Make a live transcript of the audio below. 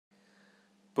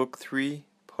Book 3,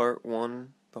 Part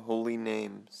 1, The Holy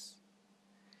Names.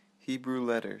 Hebrew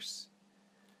Letters.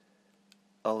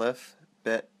 Aleph,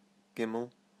 Bet, Gimel.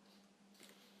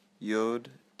 Yod,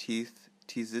 Teeth,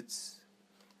 Tizitz.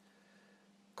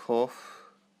 Kof,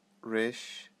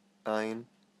 Resh, Ayin.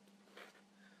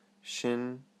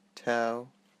 Shin, Tau,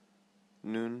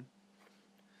 Nun.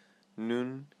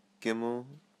 Nun, Gimel,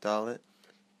 Dalet.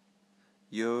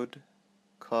 Yod,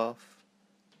 Kof,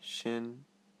 Shin.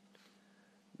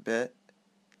 Bet,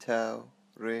 Tau,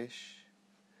 Resh.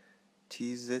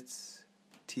 Tizitz,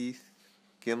 Teeth,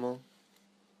 Gimel.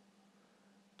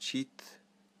 Cheet,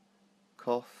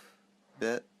 Kof,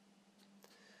 Bet,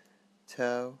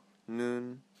 Tau,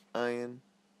 Nun, Ayin,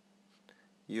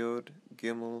 Yod,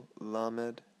 Gimel,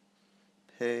 Lamed,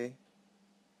 Pe,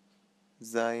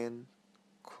 Zayin,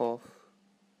 Kof,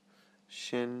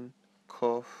 Shin,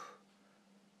 Kof,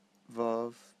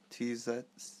 Vav,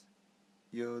 Tizitz,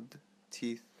 Yod,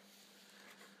 Teeth.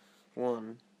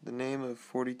 1. The name of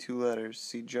 42 letters.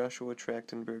 See Joshua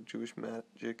Trachtenberg, Jewish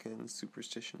Magic and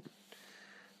Superstition.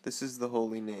 This is the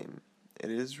holy name.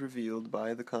 It is revealed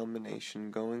by the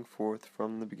combination going forth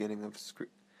from the beginning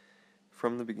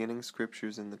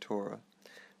scriptures in the Torah,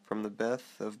 from the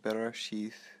Beth of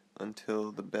Bereshith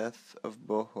until the Beth of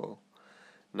Boho.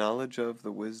 Knowledge of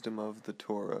the wisdom of the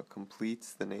Torah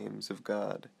completes the names of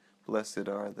God. Blessed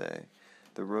are they.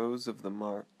 The rows of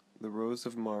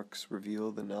marks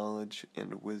reveal the knowledge,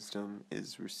 and wisdom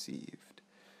is received.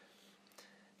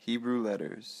 Hebrew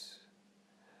letters.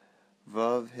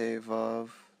 Vav, He, Vav,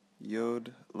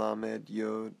 Yod, Lamed,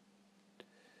 Yod,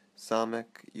 Samek,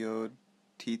 Yod,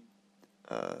 Tit,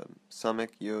 Samek,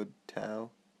 Yod,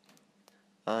 Tau,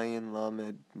 Ayin,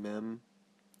 Lamed, Mem,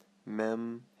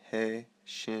 Mem, He,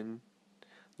 Shin,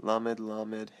 Lamed,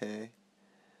 Lamed, He,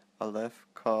 Aleph,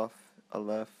 Kof,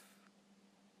 Aleph,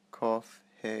 Kof,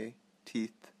 He,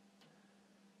 Teeth,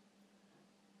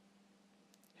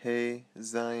 He,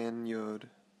 Zayin, Yod,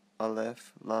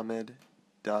 Aleph, Lamed,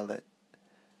 Dalet,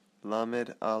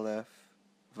 Lamed, Aleph,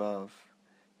 Vav,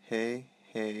 He,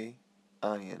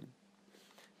 Ayin,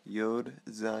 Yod,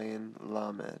 Zayin,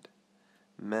 Lamed,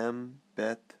 Mem,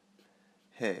 Bet,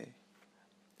 He,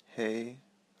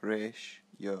 Resh,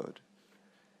 Yod,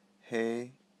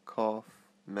 He, Kof,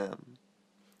 Mem,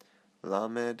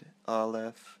 Lamed,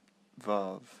 Aleph,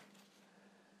 Vav,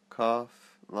 Kof,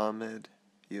 Lamed,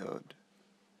 Yod,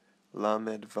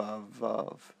 Lamed, Vav,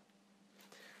 Vav,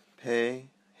 Pe,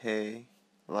 He,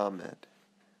 Lamed,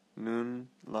 Nun,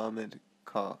 Lamed,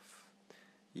 Kof,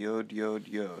 Yod, Yod,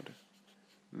 Yod,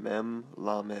 Mem,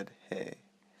 Lamed, He,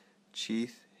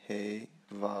 Chith, He,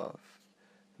 Vav,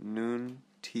 Nun,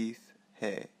 Teeth,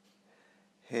 He,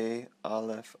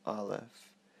 Aleph,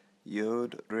 Aleph,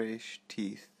 Yod, Resh,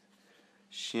 Teeth,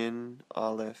 Shin,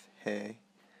 Aleph, He,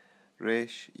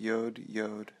 Resh, Yod,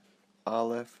 Yod,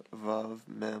 Aleph, Vav,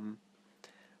 Mem,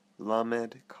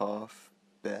 Lamed, Kof,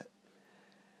 Bet,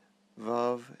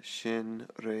 Vav, Shin,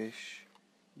 Resh,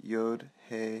 Yod,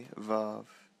 He, Vav,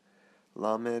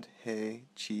 Lamed, He,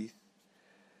 Chith,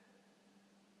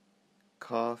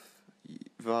 Kof,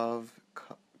 Vav,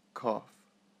 Kof,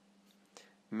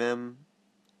 Mem,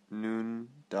 Nun,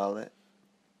 Dalet,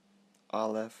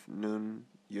 Aleph, Nun,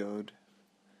 Yod,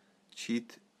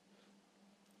 Chit,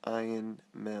 Ayin,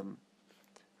 Mem,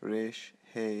 Resh,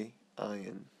 He,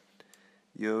 Ayin,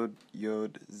 Yod,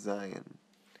 Yod, Zayin,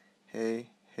 He,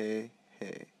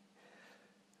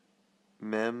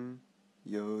 Mem,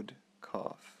 Yod,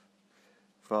 Kof,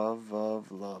 Vav, Vav,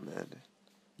 Lamed,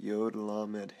 Yod,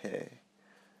 Lamed, He,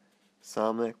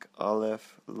 Samek,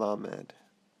 Aleph, Lamed,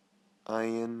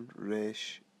 Ayin,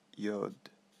 Resh, Yod,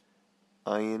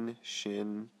 Ayin,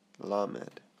 Shin,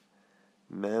 Lamed,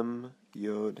 Mem,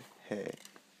 Yod, He,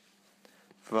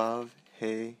 Vav,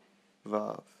 He,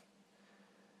 Vav,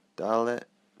 Dalet,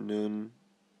 Nun,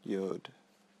 Yod,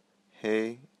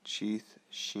 He, Chith,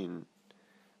 Shin,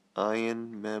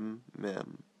 Ayin, Mem,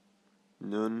 Mem,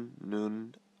 Nun,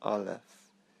 Nun,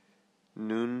 Aleph,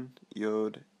 Nun,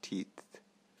 Yod, Teeth,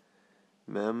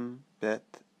 Mem,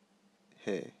 Bet,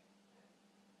 He,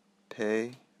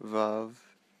 Pe, Vav,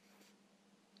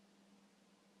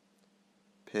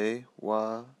 Pe,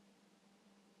 Wa,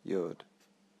 Yod,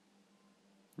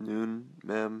 Nun,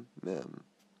 Mem, Mem,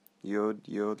 Yod,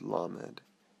 Yod, Lamed,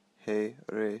 He,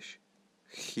 Resh,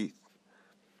 Chith,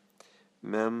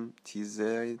 Mem,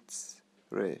 Tizitz,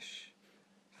 Resh,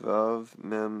 Vav,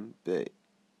 Mem, Bet,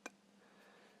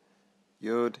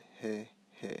 Yod, He,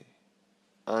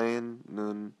 Ayin,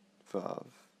 Nun, Vav,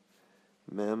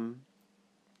 Mem,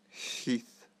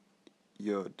 Chith,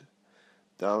 Yod,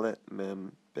 Dalet,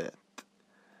 Mem, Bet,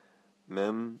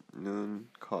 Mem, Nun,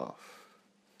 Kof,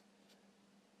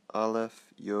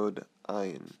 Aleph Yod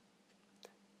Ayin.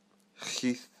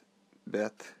 Chith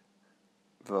Bet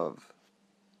Vav.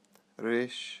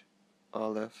 Resh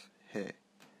Aleph He.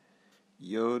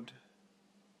 Yod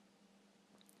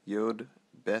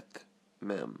Bet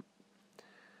Mem.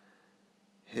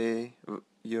 He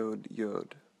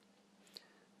Yod.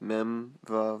 Mem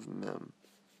Vav Mem.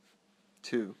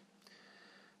 2.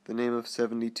 The name of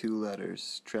 72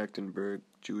 letters, Trachtenberg,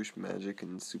 Jewish Magic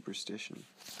and Superstition.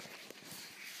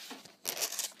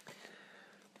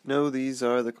 No, these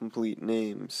are the complete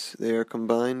names. They are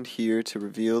combined here to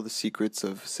reveal the secrets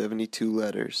of 72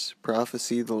 letters,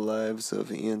 prophesy the lives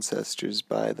of ancestors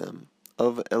by them,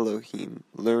 of Elohim,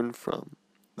 learn from,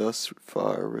 thus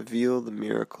far reveal the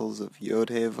miracles of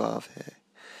Yod-He Vav-He.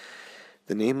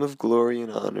 The name of glory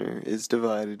and honor is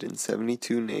divided in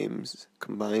 72 names,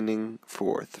 combining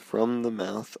forth from the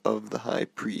mouth of the high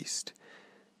priest,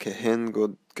 Kehen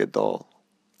Gadol,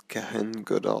 Kehen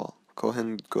Gadol,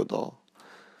 Kohen Gadol,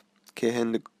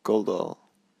 Kehen Gadol,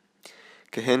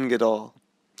 Kehen Gadol.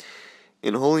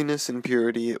 In holiness and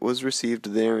purity it was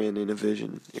received therein in a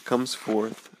vision. It comes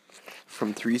forth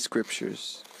from 3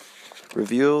 scriptures.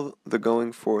 Reveal the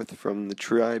going forth from the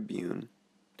tribute.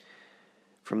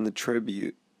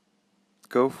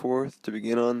 Go forth to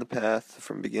begin on the path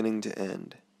from beginning to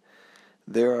end.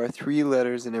 There are 3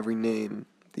 letters in every name.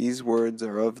 These words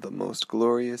are of the most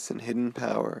glorious and hidden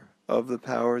power. Of the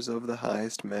powers of the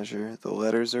highest measure, the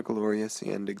letters are glorious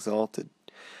and exalted.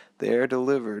 They are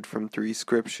delivered from 3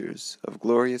 scriptures, of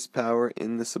glorious power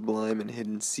in the sublime and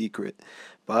hidden secret.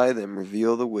 By them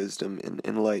reveal the wisdom and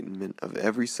enlightenment of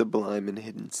every sublime and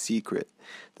hidden secret,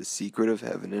 the secret of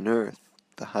heaven and earth,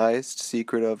 the highest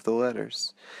secret of the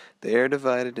letters. They are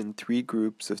divided in 3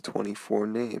 groups of 24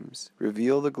 names,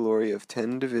 reveal the glory of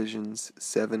 10 divisions,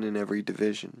 7 in every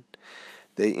division.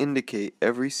 They indicate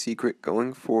every secret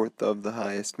going forth of the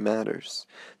highest matters,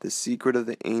 the secret of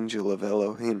the angel of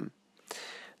Elohim,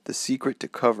 the secret to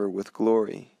cover with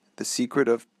glory, the secret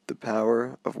of the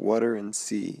power of water and the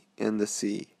sea,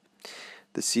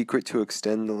 the secret to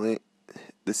extend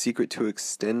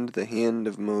the hand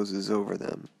of Moses over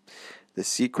them, the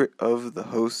secret of the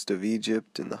host of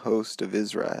Egypt and the host of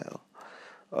Israel,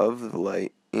 of the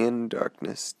light and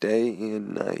darkness, day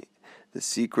and night, the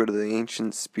secret of the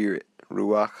ancient spirit,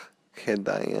 Ruach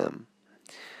Kedayim.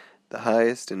 The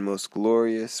highest and most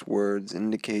glorious words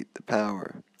indicate the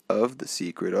power of the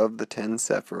secret of the 10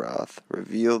 Sephiroth,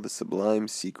 reveal the sublime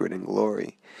secret and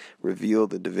glory, reveal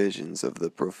the divisions of the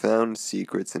profound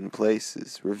secrets and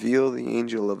places, reveal the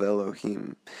angel of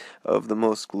Elohim, of the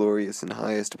most glorious and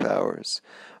highest powers,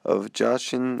 of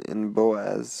Jachin and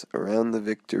Boaz, around the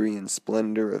victory and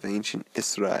splendor of ancient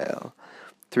Israel.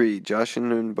 3.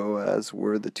 Jachin and Boaz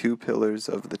were the 2 pillars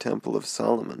of the Temple of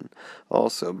Solomon.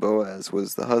 Also Boaz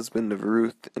was the husband of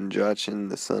Ruth, and Jachin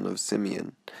the son of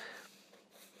Simeon.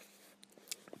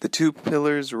 The two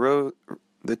pillars rise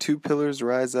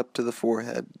up to the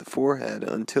forehead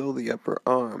until the upper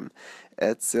arm,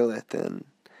 Etzilthen,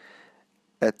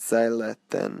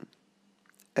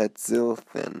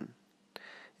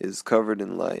 is covered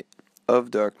in light.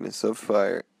 Of darkness, of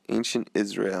fire, ancient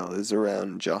Israel is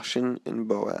around Jachin and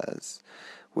Boaz,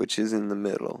 which is in the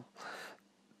middle.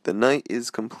 The night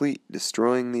is complete,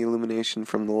 destroying the illumination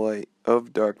from the light.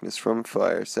 Of darkness from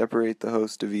fire, separate the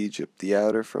host of Egypt, the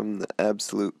outer from the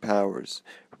absolute powers.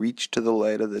 Reach to the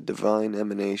light of the divine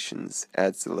emanations,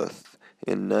 Atziluth,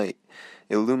 in night.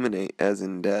 Illuminate as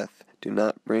in death. Do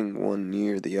not bring one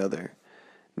near to the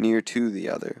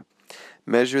other.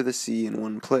 Measure the sea in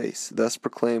one place, thus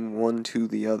proclaim one to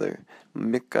the other.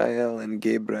 Michael and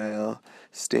Gabriel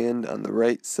stand on the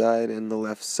right side and the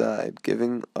left side,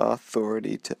 giving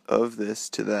authority of this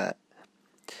to that.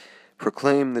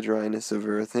 Proclaim the dryness of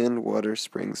earth and water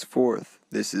springs forth.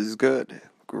 This is good.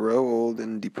 Grow old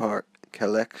and depart.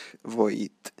 Kalech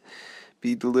voit.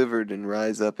 Be delivered and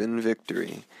rise up in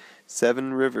victory.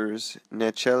 7 rivers,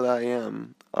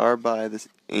 Nechelayim, are by the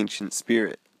ancient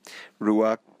spirit.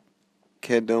 Ruach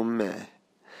Kedomeh.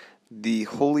 The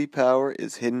holy power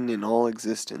is hidden in all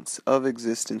existence. Of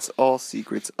existence, all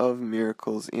secrets of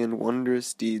miracles and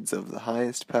wondrous deeds of the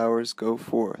highest powers go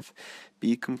forth.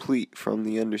 Be complete from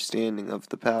the understanding of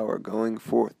the power going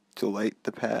forth to light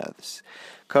the paths.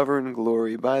 Cover in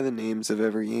glory by the names of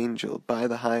every angel. By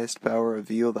the highest power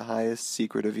reveal the highest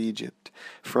secret of Egypt.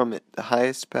 From it the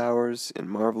highest powers and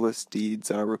marvelous deeds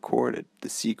are recorded, the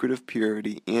secret of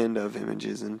purity and of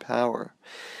images and power.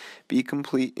 Be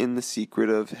complete in the secret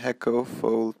of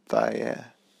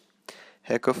Hekophothia.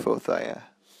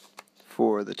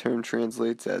 For the term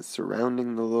translates as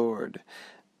surrounding the Lord,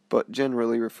 but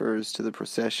generally refers to the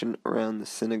procession around the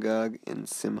synagogue in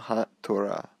Simchat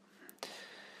Torah.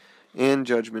 and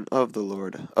judgment of the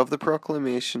Lord. Of the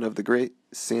proclamation of the great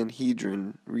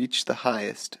Sanhedrin reached the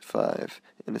highest, 5,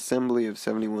 an assembly of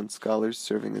 71 scholars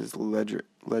serving as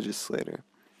legislator.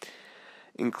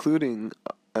 Included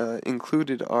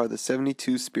are the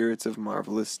 72 spirits of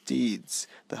marvelous deeds.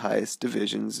 The highest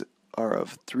divisions are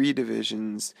of 3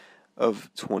 divisions of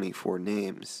 24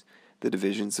 names. The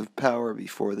divisions of power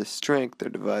before the strength are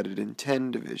divided in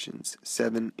 10 divisions,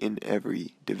 7 in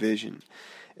every division.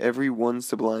 Every one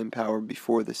sublime power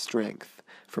before the strength.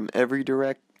 From every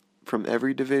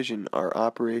division are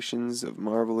operations of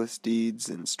marvelous deeds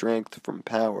and strength from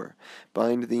power.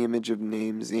 Bind the image of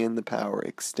names and the power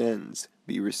extends.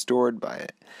 Be restored by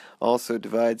it. Also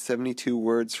divide 72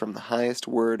 words from the highest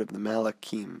word of the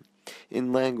Malachim.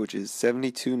 In languages,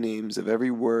 72 names of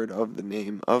every word of the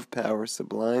name of power,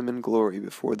 sublime and glory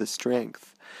before the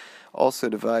strength. Also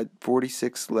divide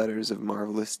 46 letters of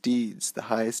marvelous deeds. The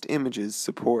highest images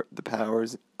support the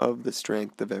powers of the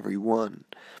strength of every one.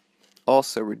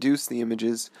 Also reduce the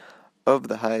images of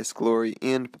the highest glory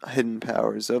and hidden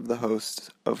powers of the host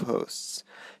of hosts.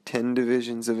 10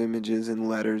 divisions of images and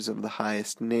letters of the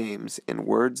highest names, and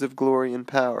words of glory and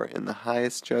power in the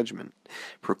highest judgment.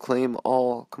 Proclaim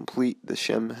all, complete the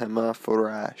Shem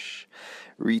Hamaforash.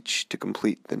 Reach to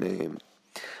complete the name.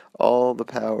 All the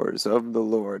powers of the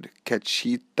Lord,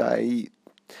 Ketchitait,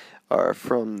 are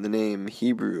from the name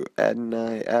Hebrew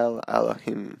Adonai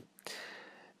Elohim.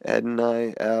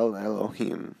 Adonai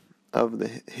Elohim of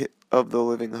the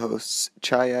living hosts,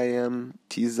 Chayayim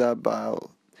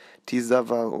Tizavaoth,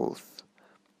 Tizebavoth.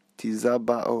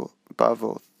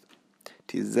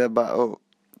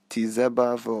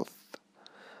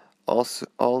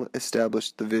 All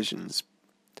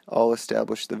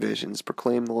establish the visions.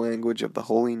 Proclaim the language of the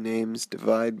holy names,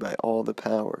 divide by all the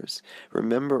powers.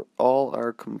 Remember, all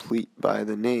are complete by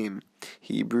the name,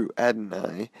 Hebrew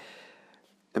Adonai,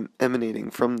 emanating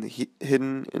from the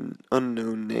hidden and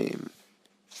unknown name.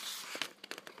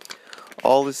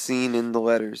 All is seen in the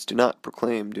letters. Do not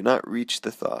proclaim, do not reach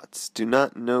the thoughts, do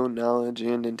not know knowledge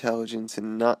and intelligence,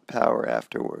 and not power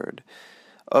afterward.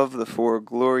 Of the 4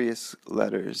 glorious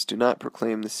letters, do not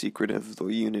proclaim the secret of the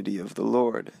unity of the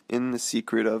Lord. In the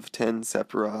secret of 10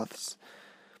 Sephiroths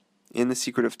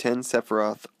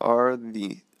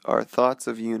are thoughts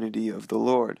of unity of the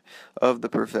Lord. Of the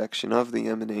perfection of the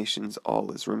emanations,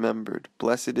 all is remembered.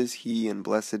 Blessed is he, and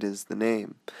blessed is the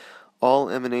name.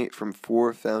 All emanate from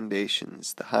 4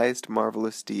 foundations. The highest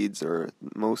marvelous deeds are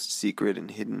most secret and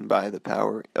hidden by the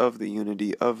power of the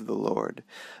unity of the Lord.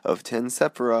 Of 10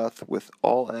 Sephiroth, with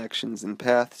all actions and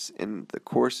paths in the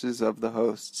courses of the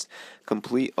hosts,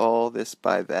 complete all this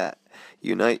by that.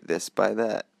 Unite this by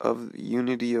that. Of the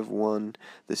unity of one,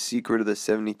 the secret of the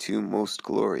 72 most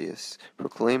glorious.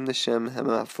 Proclaim the Shem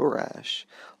Hamaforash.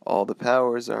 All the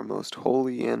powers are most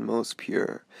holy and most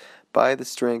pure. By the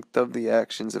strength of the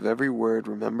actions of every word,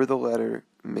 remember the letter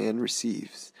man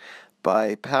receives.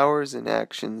 By powers and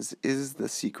actions is the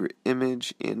secret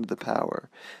image and the power.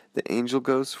 The angel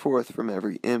goes forth from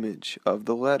every image of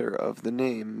the letter of the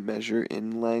name, measure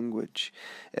in language,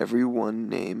 every one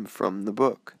name from the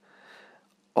book.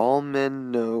 All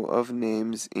men know of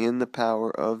names and the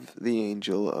power of the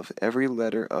angel of every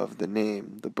letter of the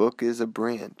name. The book is a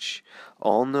branch.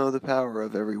 All know the power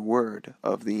of every word,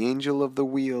 of the angel of the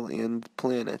wheel and the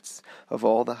planets, of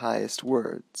all the highest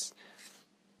words.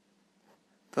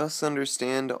 Thus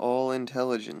understand all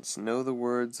intelligence, know the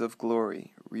words of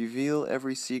glory, reveal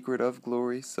every secret of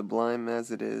glory, sublime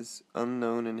as it is,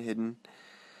 unknown and hidden.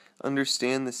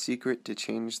 Understand the secret to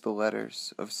change the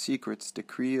letters, of secrets,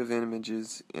 decree of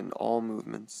images in all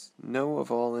movements. Know of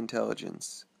all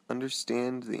intelligence.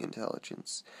 Understand the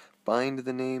intelligence. Bind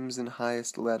the names in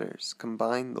highest letters.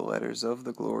 Combine the letters of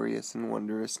the glorious and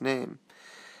wondrous name.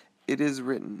 It is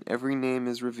written, every name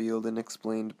is revealed and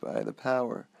explained by the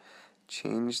power.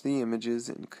 Change the images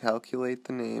and calculate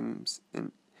the names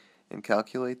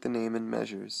calculate the name in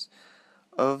measures.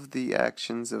 Of the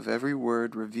actions of every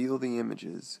word reveal the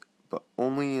images, but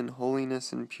only in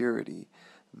holiness and purity.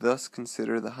 Thus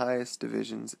consider the highest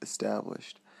divisions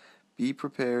established. Be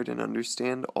prepared and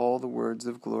understand all the words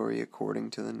of glory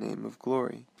according to the name of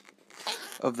glory.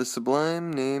 Of the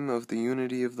sublime name of the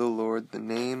unity of the Lord, the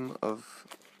name of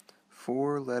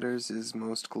 4 letters is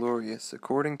most glorious,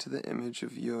 according to the image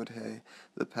of Yod-He,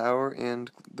 the power and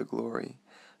the glory.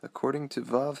 According to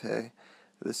Vav-He,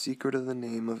 the secret of the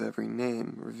name of every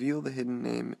name, reveal the hidden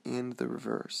name and the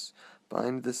reverse,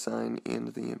 bind the sign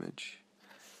and the image.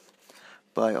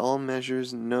 By all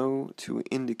measures know to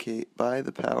indicate by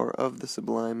the power of the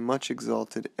sublime much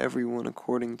exalted everyone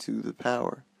according to the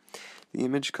power. The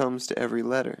image comes to every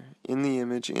letter. In the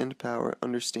image and power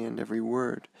understand every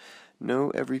word. Know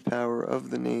every power of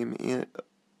the name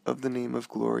of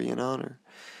glory and honor.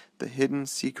 The hidden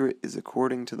secret is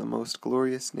according to the most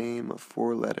glorious name of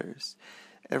 4 letters.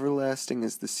 Everlasting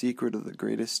is the secret of the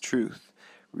greatest truth.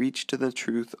 Reach to the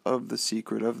truth of the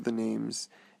secret of the names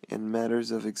and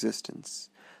matters of existence.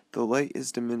 The light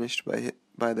is diminished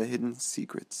by the hidden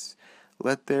secrets.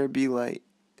 Let there be light,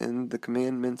 and the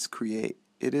commandments create.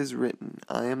 It is written,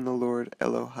 I am the Lord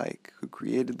Elohim, who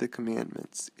created the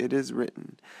commandments. It is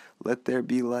written, let there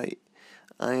be light.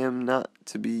 I am not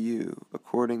to be you,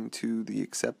 according to the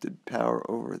accepted power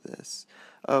over this.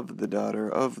 Of the daughter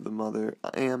of the mother,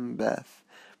 I am Beth.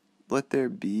 Let there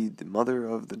be the mother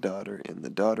of the daughter, and the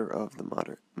daughter of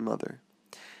the mother.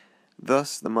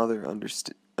 Thus the mother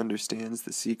understands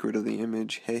the secret of the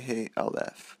image, He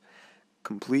Aleph.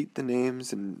 Complete the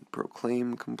names and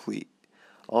proclaim complete.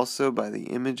 Also by the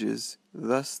images,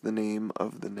 thus the name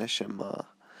of the Neshama,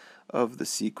 of the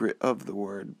secret of the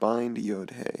word, bind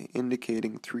Yod-He,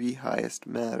 indicating 3 highest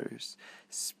matters.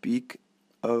 Speak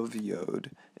of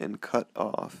Yod, and cut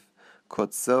off,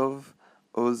 Kotsov,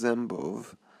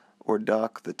 Ozembov, or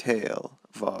dock the tail,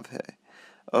 Vav-He.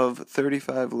 Of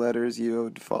 35 letters,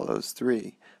 Yod follows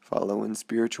 3, follow in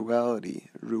spirituality,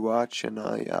 Ruach and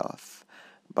Ayath,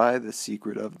 by the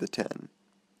secret of 10,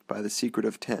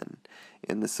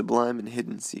 in the sublime and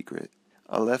hidden secret.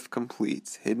 Aleph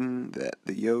completes, hidden that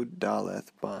the Yod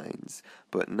Daleth binds,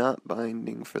 but not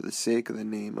binding for the sake of the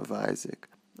name of Isaac.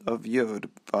 Of Yod,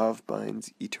 Vav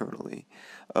binds eternally.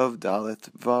 Of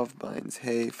Daleth, Vav binds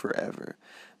He forever.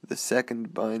 The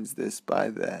second binds this by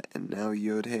that, and now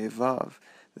Yod He Vav.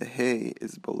 The He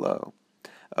is below.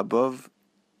 Above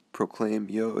proclaim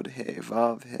Yod He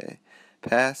Vav He.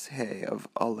 Pass He of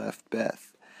Aleph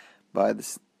Beth. By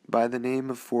the name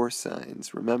of 4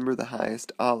 signs, remember the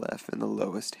highest Aleph and the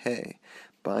lowest He.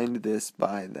 Bind this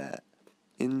by that.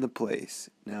 In the place,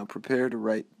 now prepare to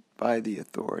write by the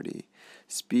authority.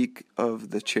 Speak of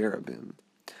the cherubim.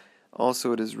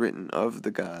 Also it is written of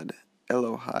the God,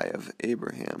 Elohai of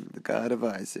Abraham, the God of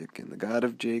Isaac, and the God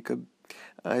of Jacob.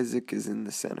 Isaac is in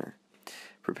the center.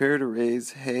 Prepare to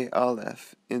raise He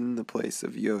Aleph in the place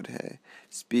of Yod He.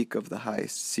 Speak of the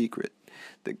highest secret,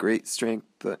 the great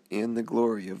strength and the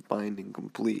glory of binding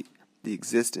complete. The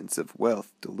existence of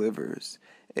wealth delivers.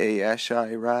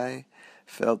 Asharai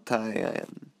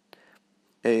Feltayan.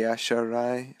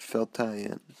 Asharai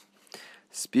Feltayan.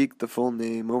 Speak the full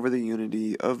name over the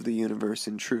unity of the universe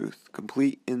in truth,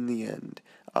 complete in the end.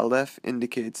 Aleph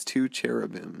indicates 2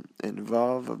 cherubim, and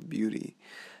Vav of beauty.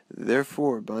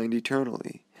 Therefore bind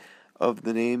eternally. Of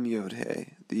the name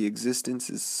Yod-He, the existence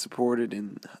is supported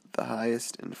in the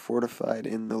highest and fortified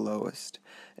in the lowest.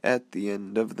 At the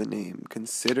end of the name,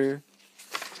 consider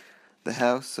the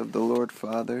house of the Lord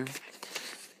Father,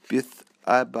 Bith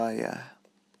Abaya,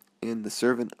 and the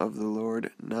servant of the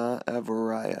Lord,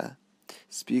 Na-Avoriah,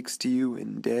 speaks to you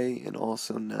in day and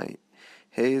also night.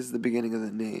 He is the beginning of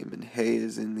the name, and He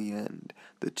is in the end,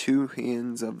 the 2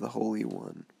 hands of the Holy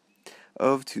One.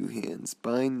 Of 2 hands,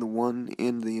 bind the one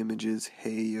and the images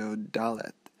He Yod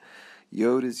Dalet.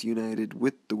 Yod is united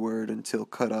with the word until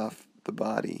cut off the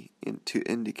body to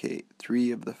indicate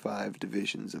 3 of the 5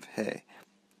 divisions of He.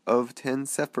 Of 10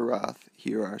 Sephiroth,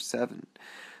 here are 7.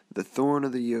 The thorn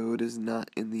of the Yod is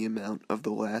not in the amount of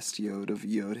the last Yod of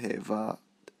Yod He Vav.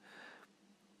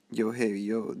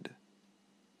 Yod.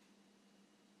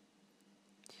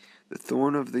 The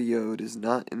thorn of the Yod is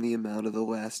not in the amount of the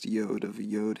last Yod of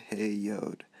Yod He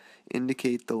Yod.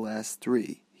 Indicate the last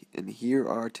 3, and here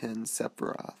are 10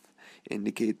 Sephiroth.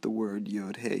 Indicate the word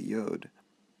Yod He Yod.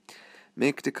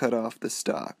 Make to cut off the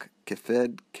stalk,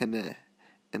 Kefed Keneh,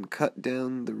 and cut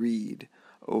down the reed,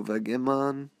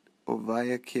 Ovagemon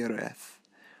Ovayakireth.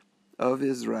 Of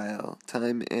Israel,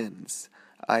 time ends.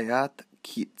 Ayat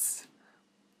Kitz.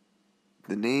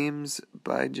 The names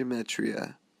by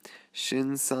gematria.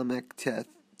 Shin Samek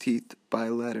teeth by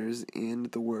letters, and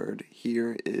the word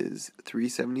here is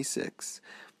 376.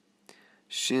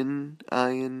 Shin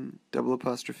Ayin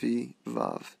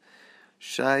Vav.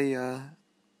 Shaya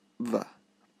Va.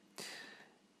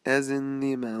 As in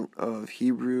the amount of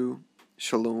Hebrew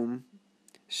Shalom,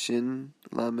 Shin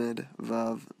Lamed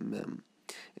Vav Mem.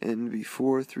 And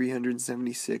before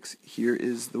 376, here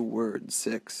is the word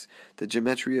 6. The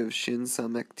gematria of Shin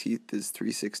Samek teeth is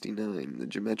 369. The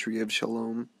gematria of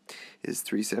Shalom is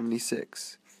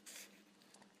 376.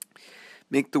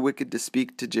 Make the wicked to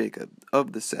speak to Jacob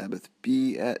of the Sabbath.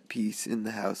 Be at peace in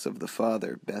the house of the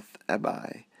Father, Beth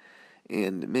Abai.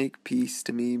 And make peace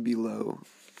to me below.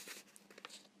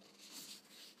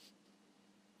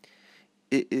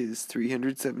 It is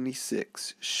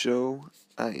 376. Sho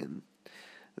Ayin.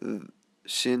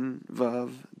 Shin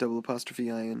Vav double apostrophe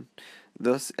Ayin.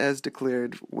 Thus as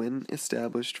declared when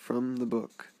established from the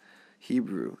book.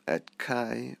 Hebrew at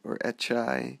Kai or at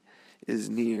Chai is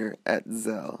near at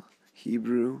Zel.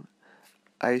 Hebrew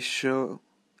Aishu.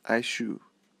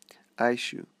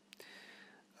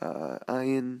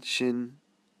 Ayin Shin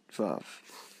Vav.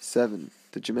 7.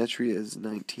 The gematria is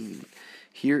 19.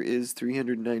 Here is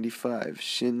 395.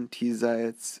 Shin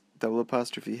Tizayetz double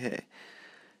apostrophe He.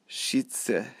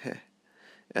 Shitse He.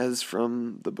 As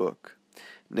from the book.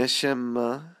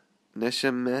 Neshama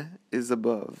is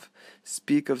above.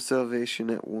 Speak of salvation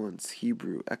at once.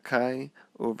 Hebrew Akai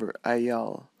over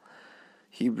Ayal.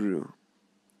 Hebrew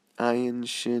Ayin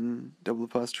Shin double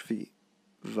apostrophe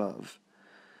Vav.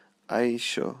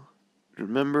 Aisho.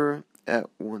 Remember at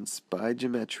once by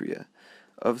gematria.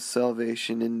 Of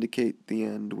salvation indicate the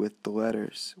end with the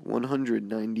letters.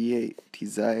 198.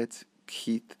 Tizayet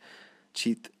Keith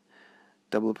Cheet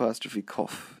double apostrophe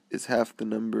Kof is half the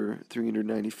number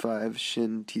 395.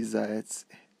 Shin Tizayet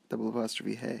double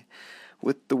apostrophe He.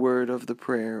 With the word of the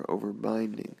prayer over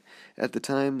binding. At the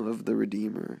time of the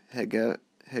Redeemer.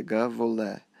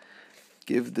 Hegavoleh.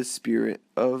 Give the spirit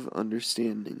of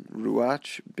understanding.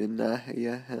 Ruach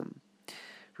benayahem.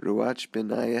 Ruach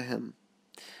benayahem.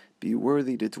 Be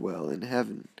worthy to dwell in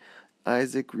heaven.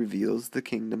 Isaac reveals the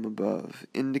kingdom above.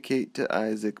 Indicate to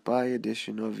Isaac by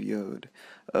addition of Yod,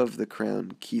 of the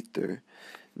crown Kether.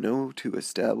 Know to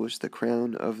establish the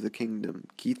crown of the kingdom,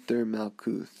 Kether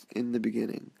Malkuth, in the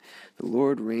beginning. The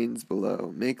Lord reigns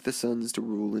below. Make the sons to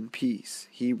rule in peace.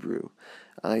 Hebrew,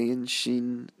 Ayin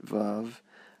Shin Vav,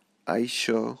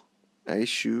 Aishu,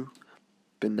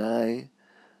 Benai,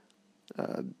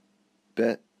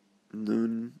 Bet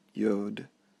Nun Yod,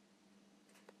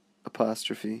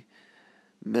 apostrophe,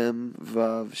 Mem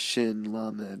Vav Shin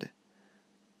Lamed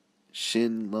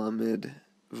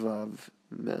Vav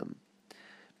Mem,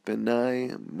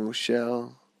 Benai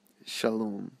Moshel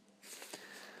Shalom.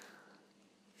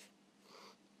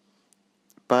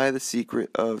 By the secret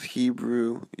of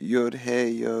Hebrew Yod He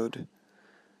Yod,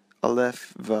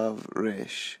 Aleph Vav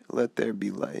Resh, let there be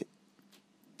light.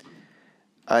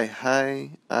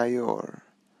 Ai Ayor.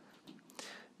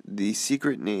 The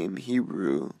secret name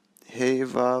Hebrew He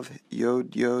Vav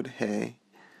Yod Yod He,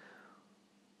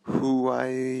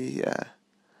 Huaya,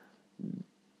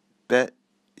 Bet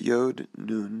Yod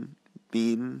Nun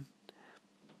Bin,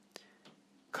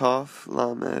 Kaf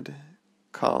Lamed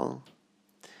Kal,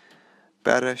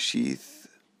 Barashith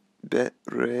Bet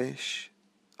Resh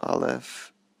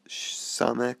Aleph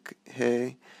Samek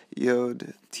He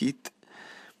Yod Tit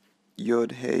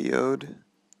Yod He Yod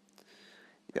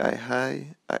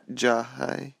Yahai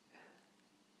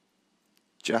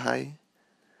Jahai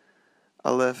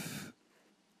Aleph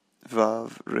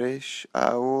Vav Resh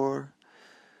Aor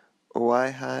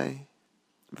Oihai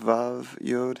Vav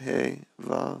Yod He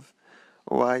Vav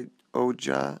Oi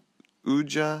Ujai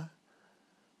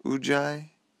Ujahai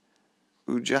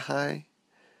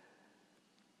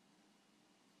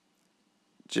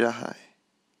Jahai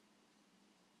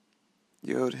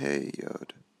Yod He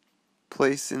Yod.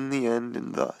 Place in the end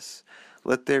and thus.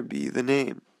 Let there be the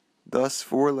name. Thus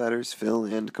 4 letters fill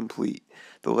and complete.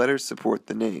 The letters support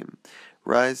the name.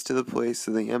 Rise to the place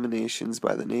of the emanations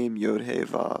by the name Yod He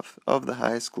Vav, of the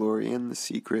highest glory in the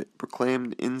secret,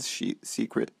 proclaimed in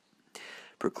secret.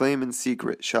 Proclaim in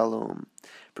secret, Shalom.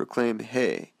 Proclaim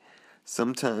He,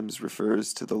 sometimes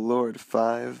refers to the Lord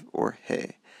 5 or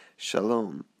He,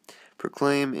 Shalom.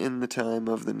 Proclaim in the time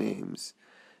of the names.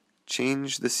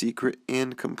 Change the secret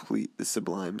and complete the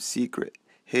sublime secret.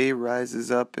 He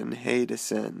rises up and He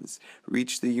descends.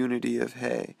 Reach the unity of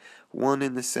He, one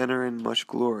in the center and much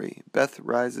glory. Beth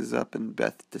rises up and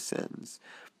Beth descends.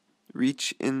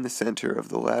 Reach in the center of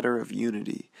the ladder of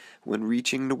unity. When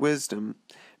reaching to wisdom,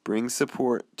 bring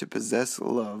support to possess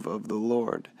love of the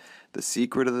Lord, the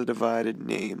secret of the divided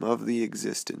name of the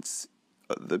existence,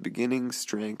 the beginning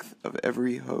strength of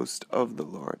every host of the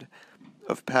Lord,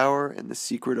 of power and the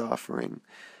secret offering,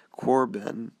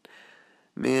 Korban.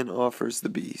 Man offers the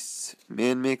beasts.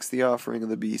 Man makes the offering of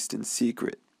the beast in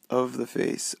secret, of the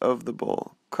face of the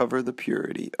bull, cover the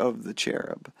purity of the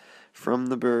cherub. From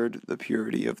the bird, the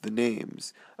purity of the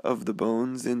names, of the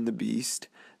bones in the beast,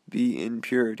 be in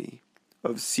purity.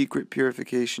 Of secret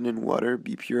purification in water,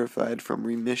 be purified from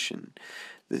remission.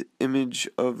 The image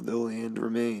of the land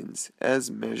remains,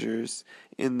 as measures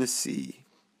in the sea.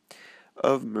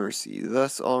 Of mercy,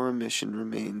 thus all remission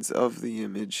remains of the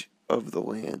image of the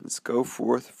lands. Go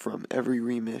forth from every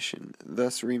remission,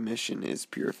 thus remission is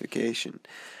purification.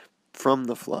 From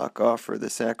the flock offer the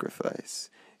sacrifice.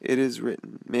 It is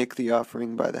written, Make the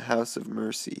offering by the house of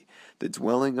mercy, the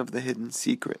dwelling of the hidden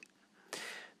secret.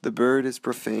 The bird is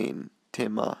profane,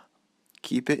 Tema.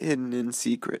 Keep it hidden in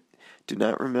secret. Do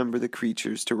not remember the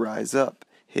creatures to rise up,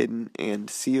 hidden and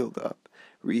sealed up.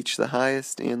 Reach the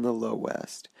highest and the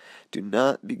lowest. Do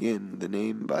not begin the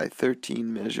name by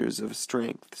 13 measures of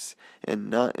strengths, and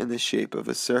not in the shape of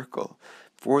a circle.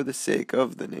 For the sake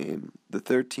of the name, the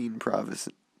 13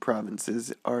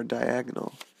 provinces are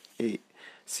diagonal. 8.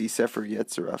 See Sefer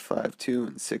Yetzirah 5:2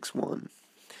 and 6:1.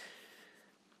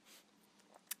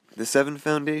 The 7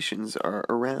 foundations are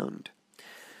around.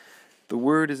 The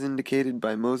word is indicated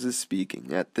by Moses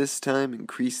speaking, At this time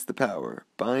increase the power,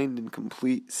 bind and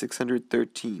complete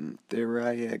 613,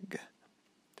 Therayeg.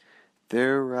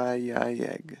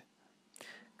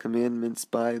 Commandments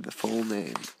by the full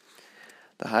name.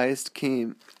 The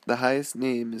highest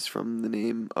name is from the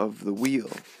name of the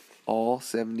wheel. All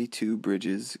 72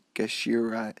 bridges,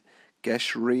 Geshriim,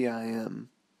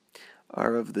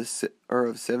 are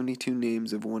of 72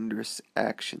 names of wondrous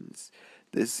actions.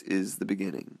 This is the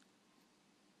beginning.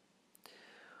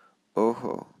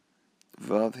 Oho,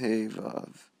 Vav He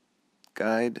Vav,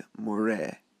 Guide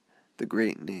Moreh, the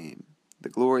great name. The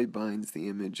glory binds the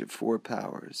image of 4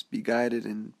 powers. Be guided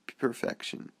in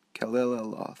perfection.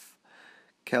 Keleloth.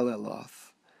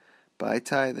 By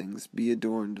tithings be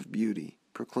adorned of beauty.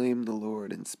 Proclaim the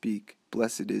Lord and speak,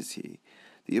 Blessed is he.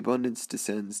 The abundance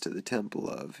descends to the temple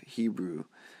of Hebrew,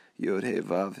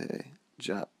 Yod-He-Vav-He,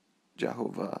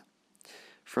 Jehovah.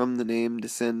 From the name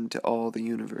descend to all the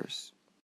universe.